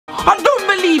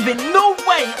believe it. No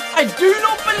way. I do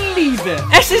not believe it.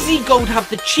 SSE Gold have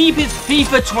the cheapest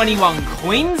FIFA 21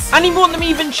 coins. And if you want them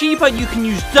even cheaper, you can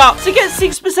use DUT to get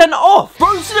 6% off.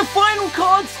 Bro, to the final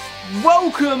cards.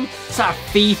 Welcome to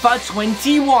FIFA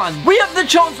 21. We have the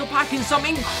chance of packing some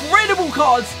incredible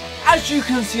cards, as you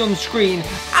can see on the screen.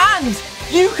 And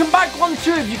you can back one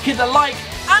too if you hit the like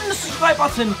and the subscribe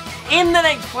button in the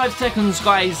next 5 seconds,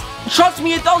 guys. Trust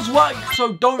me, it does work,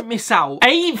 so don't miss out.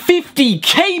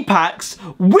 850k packs.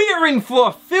 We're in for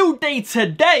a field day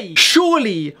today.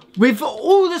 Surely, with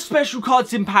all the special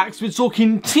cards in packs, we're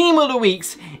talking Team of the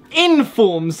Weeks,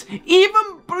 Informs,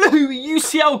 even blue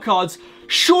UCL cards.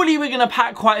 Surely we're going to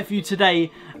pack quite a few today.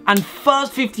 And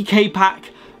first 50k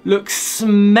pack looks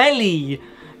smelly.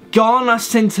 Ghana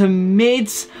centre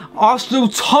mids. Arsenal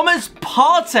Thomas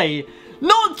Partey.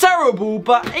 Not terrible,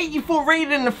 but 84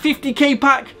 rated in a 50k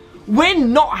pack. We're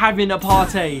not having a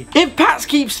Partey. If packs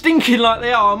keep stinking like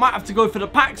they are, I might have to go for the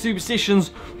pack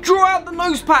superstitions. Draw out the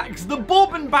nose packs, the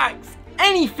Bourbon packs,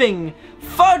 anything.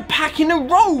 Third pack in a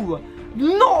row.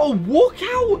 Not a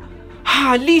walkout.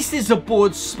 At least it's a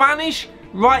board. Spanish.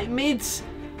 Right mids,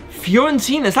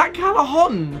 Fiorentina, is that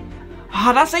Callahan?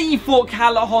 That's 84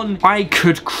 Callahan. I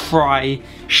could cry.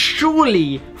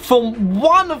 Surely, from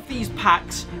one of these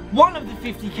packs, one of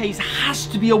the 50ks has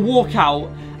to be a walkout.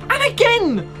 And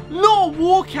again, not a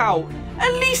walkout.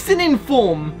 At least an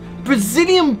Inform.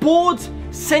 Brazilian board,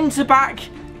 centre back,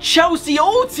 Chelsea.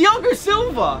 Oh, Thiago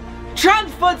Silva.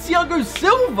 Transfer Thiago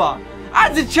Silva.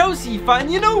 As a Chelsea fan,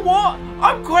 you know what?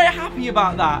 I'm quite happy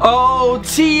about that. Oh,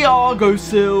 Thiago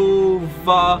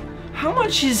Silva. How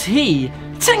much is he?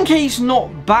 10k is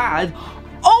not bad.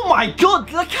 Oh my god,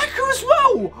 Lukaku as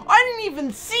well. I didn't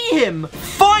even see him.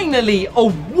 Finally,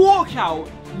 a walkout.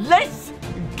 Let's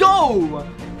go.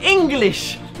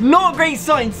 English, not a great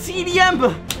sign.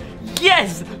 CDM.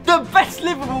 Yes, the best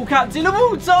Liverpool captain of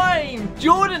all time.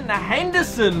 Jordan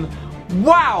Henderson.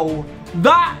 Wow.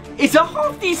 That is a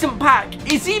half-decent pack.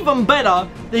 It's even better.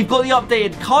 They've got the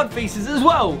updated card faces as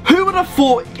well. Who would have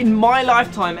thought in my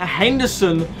lifetime a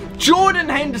Henderson, Jordan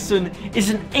Henderson, is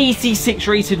an 86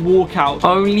 rated walkout?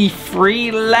 Only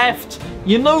 3 left.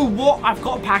 You know what? I've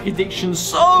got a pack addiction,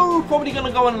 so probably going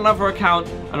to go on another account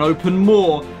and open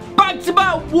more.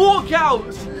 Back-to-back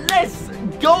walkouts. Let's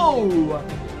go.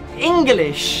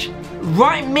 English.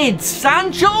 Right mid.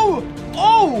 Sancho.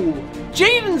 Oh.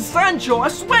 Jadon Sancho, I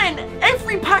swear in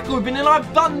every pack opening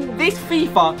I've done this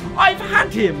FIFA, I've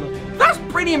had him. That's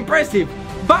pretty impressive.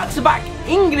 Back-to-back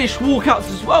English walkouts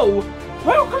as well.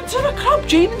 Welcome to the club,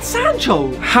 Jadon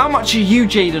Sancho. How much are you,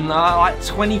 Jadon? Like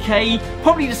 20k?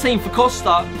 Probably the same for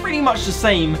Costa. Pretty much the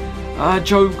same.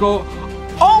 Joe Go.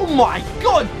 Oh my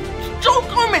god. Joe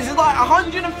Gomez is like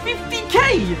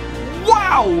 150k.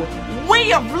 Wow. We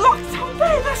have lucked out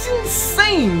there. That's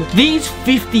insane. These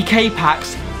 50k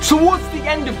packs towards the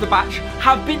end of the batch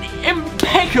have been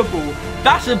impeccable.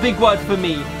 That's a big word for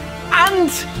me.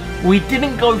 And we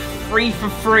didn't go 3 for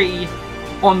 3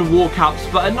 on walkouts,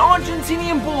 but an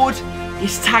Argentinian board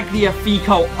is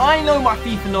Tagliafico. I know my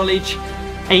FIFA knowledge.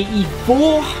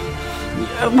 84.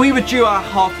 We were due a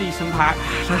half-decent pack.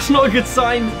 That's not a good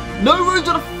sign. No road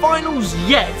to the finals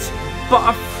yet, but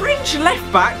a French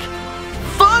left-back,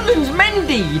 Ferland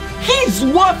Mendy, he's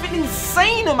worth an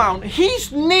insane amount.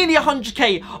 He's nearly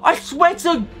 100k. I swear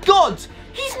to God,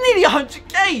 he's nearly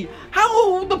 100k. How are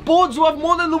all the boards worth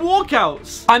more than the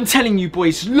walkouts? I'm telling you,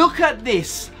 boys, look at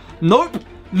this. Nope,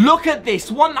 look at this.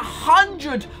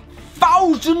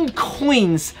 100,000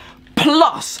 coins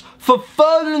plus for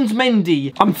Ferland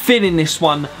Mendy. I'm feeling this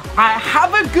one. I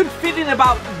have a good feeling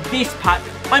about this pack.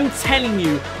 I'm telling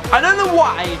you. I don't know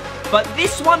why, but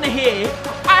this one here,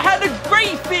 I had a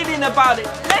great feeling about it.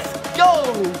 Let's go.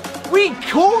 We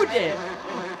called it.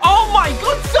 Oh my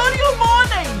god, Sadio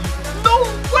Mane. No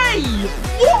way.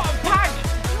 What a pack.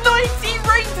 90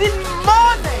 rated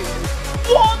Mane.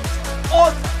 What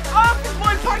on earth is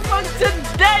my pack on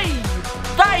today?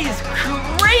 That is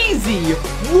crazy.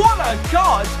 What a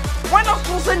card. When I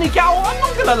saw Senegal, I'm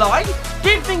not going to lie,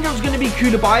 didn't think it was going to be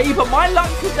Koulibaly, but my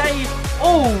luck today,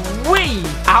 oh wee,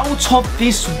 out of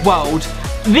this world.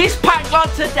 This pack luck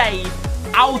today,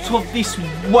 out of this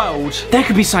world. There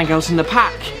could be something else in the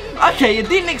pack. Okay, I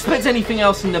didn't expect anything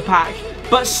else in the pack,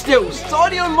 but still,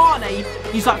 Sadio Mane,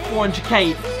 he's like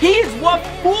 400k. He is worth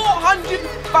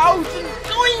 400,000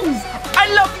 coins. I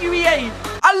love you, EA.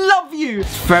 I love you.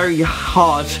 It's very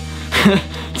hard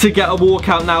to get a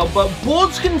walkout now, but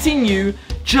boards continue.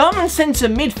 German centre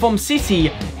mid from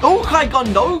City, Ilkay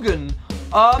Gundogan,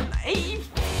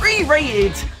 83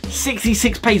 rated,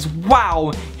 66 pace.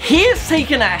 Wow, he has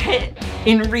taken a hit.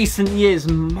 in recent years.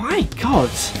 My God.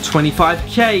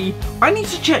 25k. I need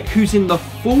to check who's in the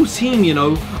full team, you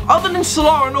know. Other than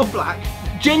Salah and Oblak.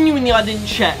 Genuinely, I didn't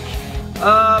check.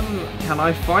 Can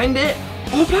I find it?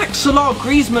 Oblak, Salah,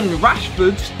 Griezmann,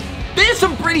 Rashford. There's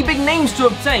some pretty big names to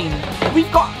obtain.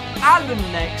 We've got Allen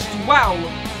next. Wow.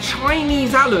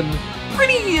 Chinese Allen.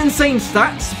 Pretty insane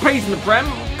stats. Praising the Prem.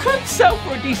 Could sell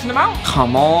for a decent amount.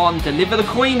 Come on, deliver the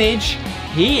coinage.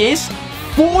 He is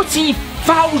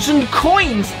 40,000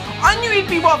 coins. I knew he'd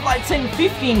be worth like 10,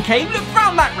 15k. Look,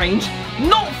 around that range.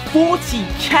 Not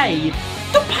 40k.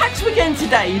 The packs we're getting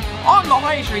today aren't the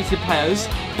highest rated players,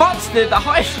 but they're the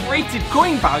highest rated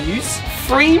coin values.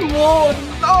 3 more.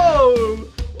 No.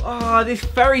 Ah, this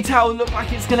fairy tale looks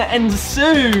like it's going to end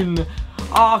soon.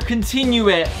 Ah, continue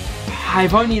it.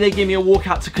 If only they give me a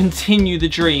walkout to continue the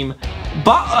dream.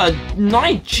 But a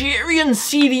Nigerian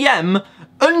CDM,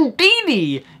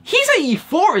 Ndidi. He's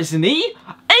 84, isn't he?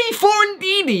 84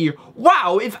 Ndidi.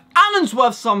 Wow, if Allen's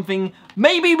worth something,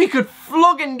 maybe we could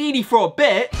flog Ndidi for a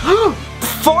bit.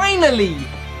 Finally!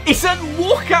 It's a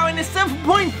walkout in a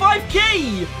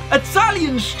 7.5k!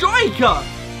 Italian striker!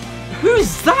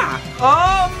 Who's that?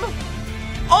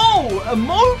 Oh,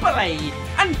 Immobile!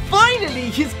 And finally,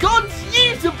 his card's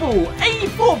usable!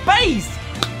 84 base!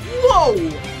 Whoa!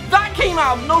 That came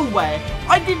out of nowhere.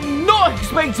 I did not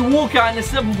expect to walk out in a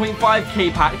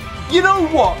 7.5k pack. You know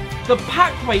what? The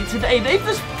pack rate today, they've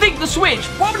just flicked the switch,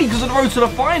 probably because of the road to the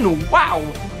final. Wow.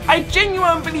 I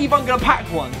genuinely believe I'm going to pack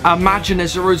one. Imagine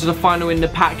there's a road to the final in the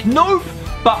pack. Nope.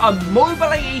 But a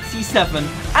Mobile 87.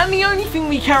 And the only thing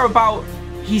we care about,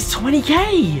 he's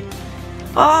 20k.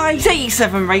 He's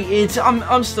 87 rated.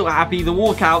 I'm still happy. The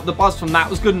walkout, the buzz from that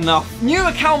was good enough. New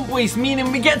account, boys,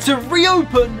 meaning we get to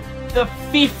reopen the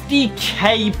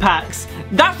 50k packs.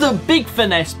 That's a big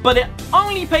finesse, but it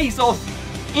only pays off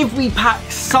if we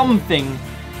pack something.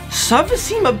 Servers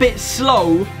seem a bit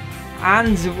slow,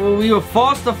 and we were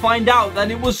fast to find out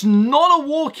that it was not a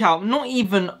walkout, not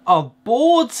even a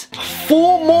board.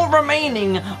 4 more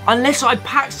remaining, unless I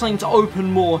pack something to open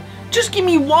more. Just give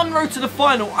me one road to the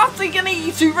final. I'll take an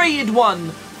 82 rated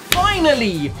one.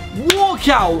 Finally,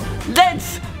 walkout.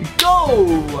 Let's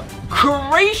go.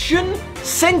 Croatian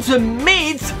centre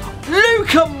mid,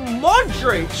 Luka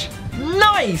Modric.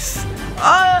 Nice.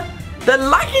 The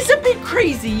lag is a bit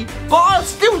crazy, but I'll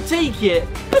still take it.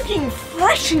 Looking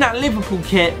fresh in that Liverpool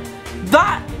kit.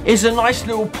 That is a nice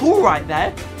little pull right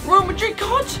there. Real Madrid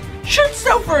cards should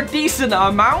sell for a decent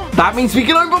amount. That means we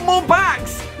can open more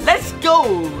packs. Let's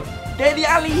go. Dele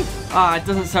Alli. It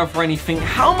doesn't sell for anything.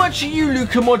 How much are you,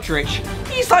 Luka Modric?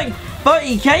 He's like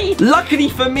 30k. Luckily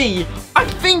for me, I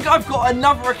think I've got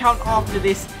another account after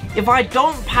this if I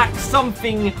don't pack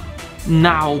something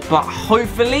now, but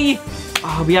hopefully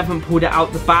we haven't pulled it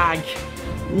out the bag.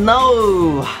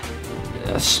 No.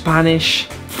 Spanish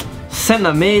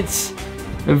centre mids,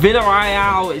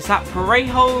 Villarreal. Is that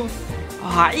Parejo?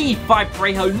 85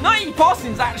 Parejo. 90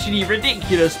 passing is actually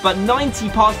ridiculous, but 90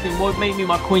 passing won't make me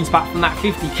my coins back from that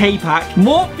 50k pack.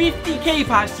 More 50k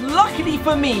packs. Luckily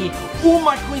for me, all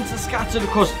my coins are scattered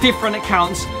across different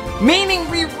accounts, meaning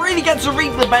we really get to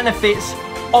reap the benefits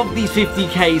of these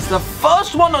 50ks. The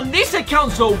first one on this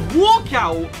account's a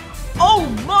walkout. Oh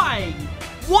my!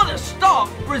 What a start!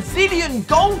 Brazilian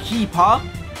goalkeeper.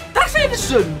 That's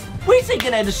Edison. We're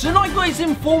taking Edison. I got his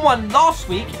Inform one last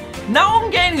week. Now I'm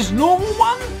getting his normal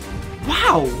one.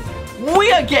 Wow.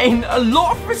 We are getting a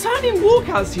lot of returning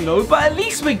walkouts, you know, but at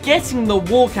least we're getting the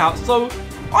walkout, so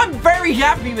I'm very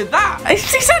happy with that. Is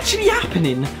this actually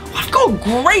happening? I've got a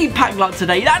great pack luck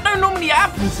today. That don't normally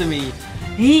happen to me.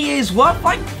 He is worth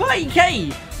like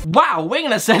 30k. Wow, we're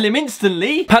going to sell him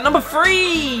instantly. Pack number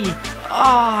 3.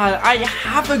 I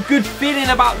have a good feeling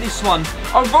about this one.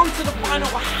 A road to the final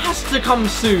has to come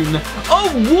soon. A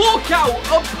walkout.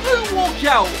 A blue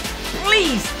walkout.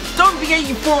 Please, don't be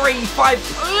 84, 85.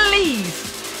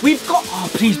 Please. We've got... Oh,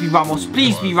 please be Ramos.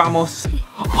 Please be Ramos.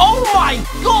 Oh, my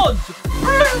God.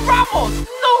 Blue Ramos.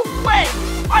 No way.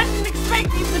 I didn't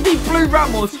expect it to be blue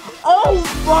Ramos. Oh,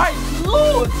 my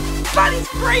Lord. That is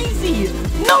crazy!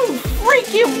 No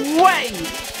freaking way!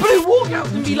 Blue walkout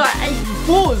can be like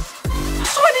 84s.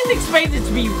 So I didn't expect it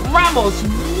to be Ramos.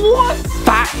 What?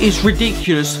 That is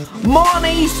ridiculous.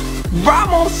 Mane's,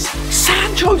 Ramos,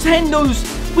 Sancho's, Hendo's.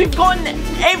 We've gotten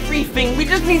everything. We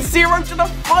just need 0 to the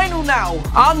final now.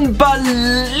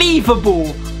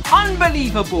 Unbelievable.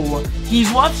 Unbelievable.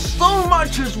 He's worth so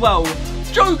much as well.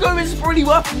 Joe Gomez is probably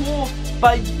worth more.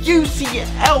 But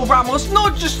UCL Ramos,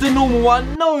 not just the normal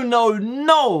one. No, no,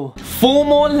 no. 4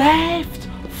 more left.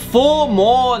 4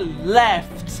 more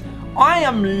left. I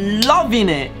am loving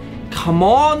it. Come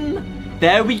on.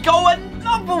 There we go.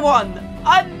 Another one.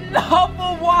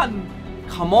 Another one.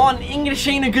 Come on, English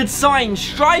ain't a good sign.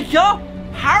 Striker,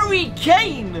 Harry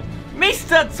Kane.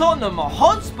 Mr. Tottenham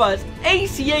Hotspur's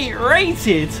 88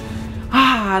 rated.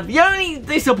 The only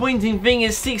disappointing thing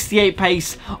is 68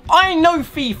 pace. I know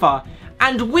FIFA,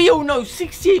 and we all know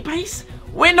 68 pace.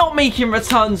 We're not making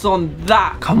returns on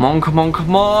that. Come on, come on,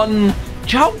 come on.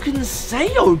 João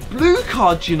Cancelo, blue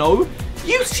card, you know.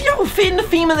 UCL fitting the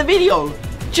theme of the video.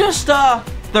 Just the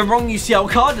wrong UCL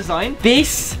card design.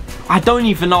 This, I don't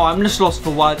even know. I'm just lost for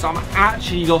words. I'm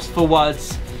actually lost for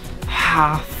words.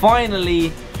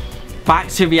 Finally, back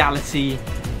to reality.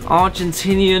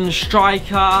 Argentinian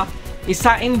striker. Is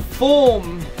that in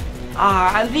form?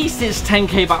 At least it's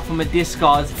 10k back from a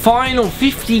discard. Final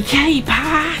 50k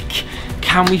pack.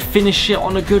 Can we finish it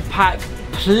on a good pack?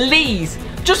 Please.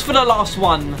 Just for the last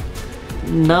one.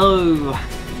 No.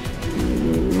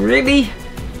 Really?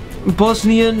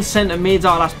 Bosnian centre mid.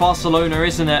 Oh, that's Barcelona,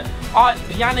 isn't it? Alright,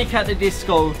 Pjanic at the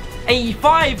disco.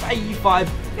 85, 85.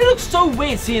 It looks so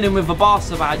weird seeing him with a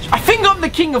Barca badge. I think I'm the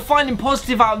king of finding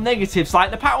positive out of negatives.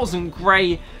 Like, the pack wasn't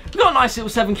great. We got a nice little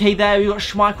 7k there. We got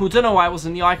Schmeichel. Don't know why it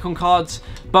wasn't the icon cards,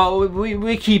 but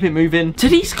we keep it moving. Do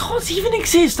these cards even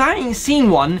exist? I ain't seen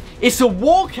one. It's a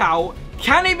walkout.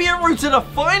 Can it be a route to the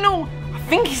final? I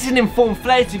think it's an informed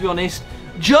flair, to be honest.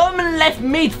 German left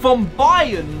mid from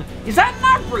Bayern. Is that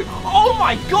Gnabry? Oh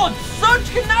my god, Serge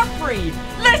Gnabry.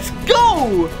 Let's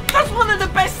go. That's one of the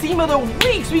best team of the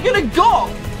weeks we could have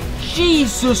got.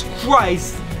 Jesus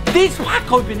Christ. This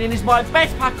pack opening is my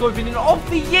best pack opening of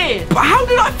the year. But how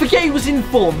did I forget he was in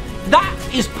form? That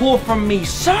is poor from me.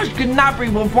 Serge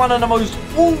Gnabry was one of the most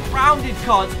all-rounded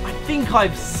cards I think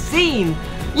I've seen.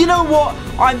 You know what?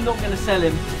 I'm not going to sell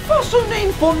him. First on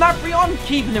name for Gnabry, I'm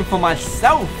keeping him for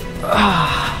myself.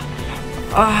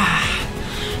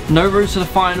 No route to the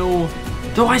final.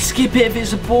 Do I skip it if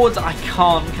it's a board? I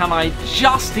can't, can I?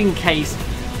 Just in case.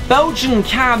 Belgian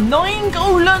Cam, 9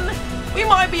 Golan. We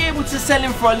might be able to sell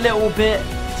him for a little bit.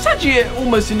 It's actually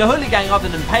almost in the hooligan other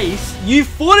than pace. You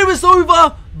thought it was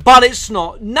over, but it's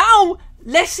not. Now,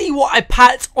 let's see what I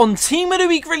packed on Team of the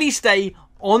Week release day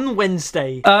on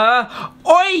Wednesday.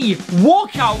 Oi,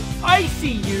 walkout, I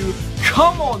see you.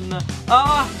 Come on.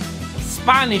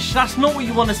 Spanish, that's not what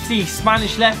you want to see.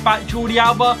 Spanish left back, Jordi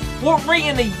Alba. What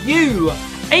rating are you?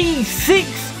 86,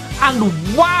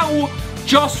 and wow,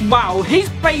 just wow. His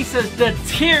base has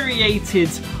deteriorated.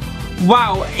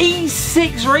 Wow,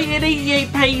 86 rated,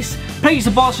 88 pace, plays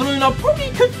for Barcelona. Probably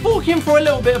could fork him for a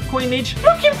little bit of coinage.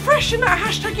 Looking fresh in that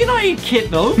hashtag United kit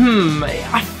though.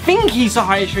 I think he's the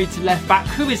highest rated left back.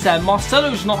 Who is there?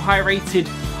 Marcelo's not high rated.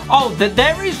 Oh,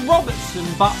 there is Robertson,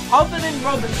 but other than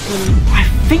Robertson, I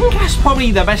think that's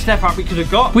probably the best left back we could have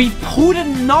got. We've pulled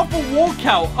another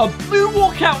walkout, a blue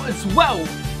walkout as well.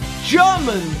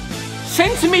 German,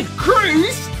 centre mid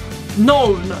Cruz?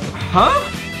 No, huh?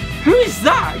 Who is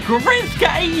that?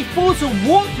 Goretzka 84 to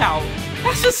walkout.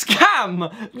 That's a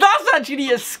scam. That's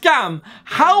actually a scam.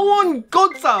 How on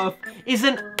God's earth is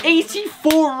an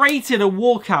 84 rated a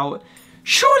walkout?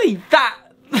 Surely that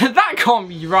can't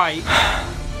be right.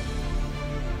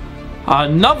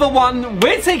 Another one.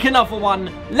 We'll take another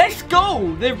one. Let's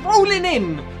go. They're rolling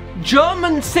in.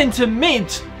 German centre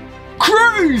mid.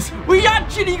 Cruz. We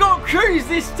actually got Cruz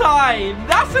this time.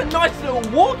 That's a nice little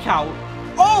walkout.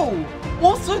 Oh.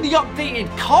 Also the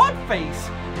updated card face.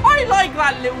 I like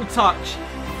that little touch.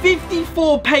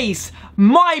 54 pace.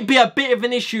 Might be a bit of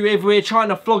an issue if we're trying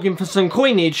to flog him for some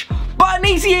coinage. But an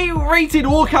 88 rated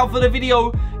walkout for the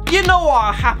video. You know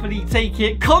I'll happily take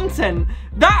it. Content.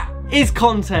 That is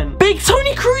content. Big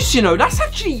Tony Cruz, you know, that's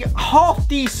actually half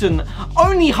decent.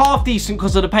 Only half decent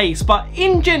because of the pace. But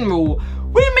in general,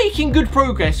 we're making good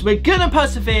progress. We're gonna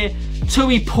persevere till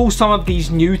we pull some of these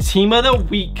new Team of the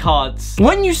Week cards.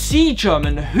 When you see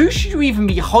German, who should you even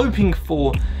be hoping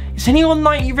for? Is anyone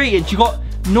 90 rated? You got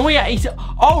Neuer 80.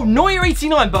 Oh, Neuer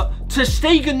 89, but Ter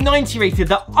Stegen 90 rated,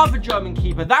 the other German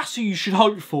keeper. That's who you should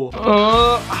hope for.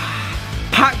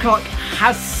 Pack luck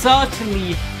has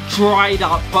certainly dried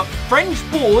up, but French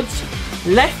boards,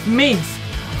 left mids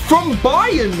from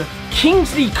Bayern,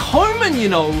 Kingsley Coman, you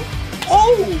know.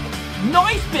 Oh,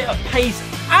 nice bit of pace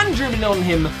and dribbling on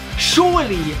him.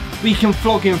 Surely we can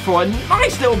flog him for a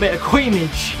nice little bit of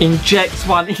coinage. Inject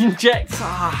one, inject.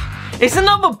 It's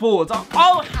another board.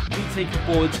 I'll happily take a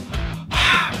board.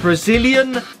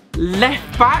 Brazilian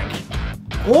left back.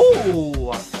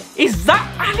 Oh, is that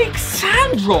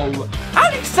Alexandro?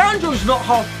 Alexandro's not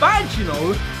half bad, you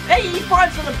know.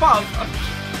 85s and above.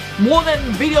 More than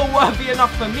video worthy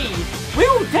enough for me.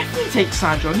 We'll definitely take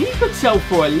Sandro. He could sell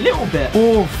for a little bit.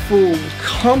 Awful.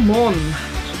 Come on.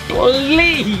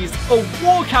 Please, a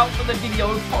walkout for the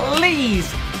video,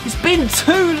 please. It's been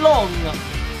too long.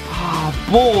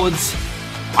 Boards.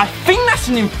 I think that's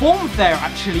an informed there,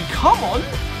 actually. Come on.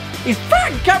 Is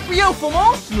that Gabriel from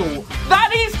Arsenal?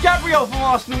 That is Gabriel from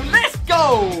Arsenal. Let's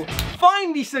go.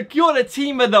 Finally secured a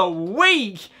team of the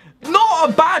week. Not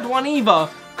a bad one either.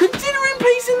 Considering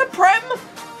pace in the Prem,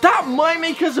 that might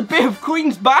make us a bit of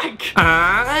coins back.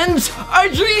 And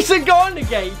Idrissa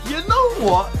Gane. You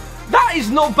know what? That is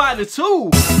not bad at all.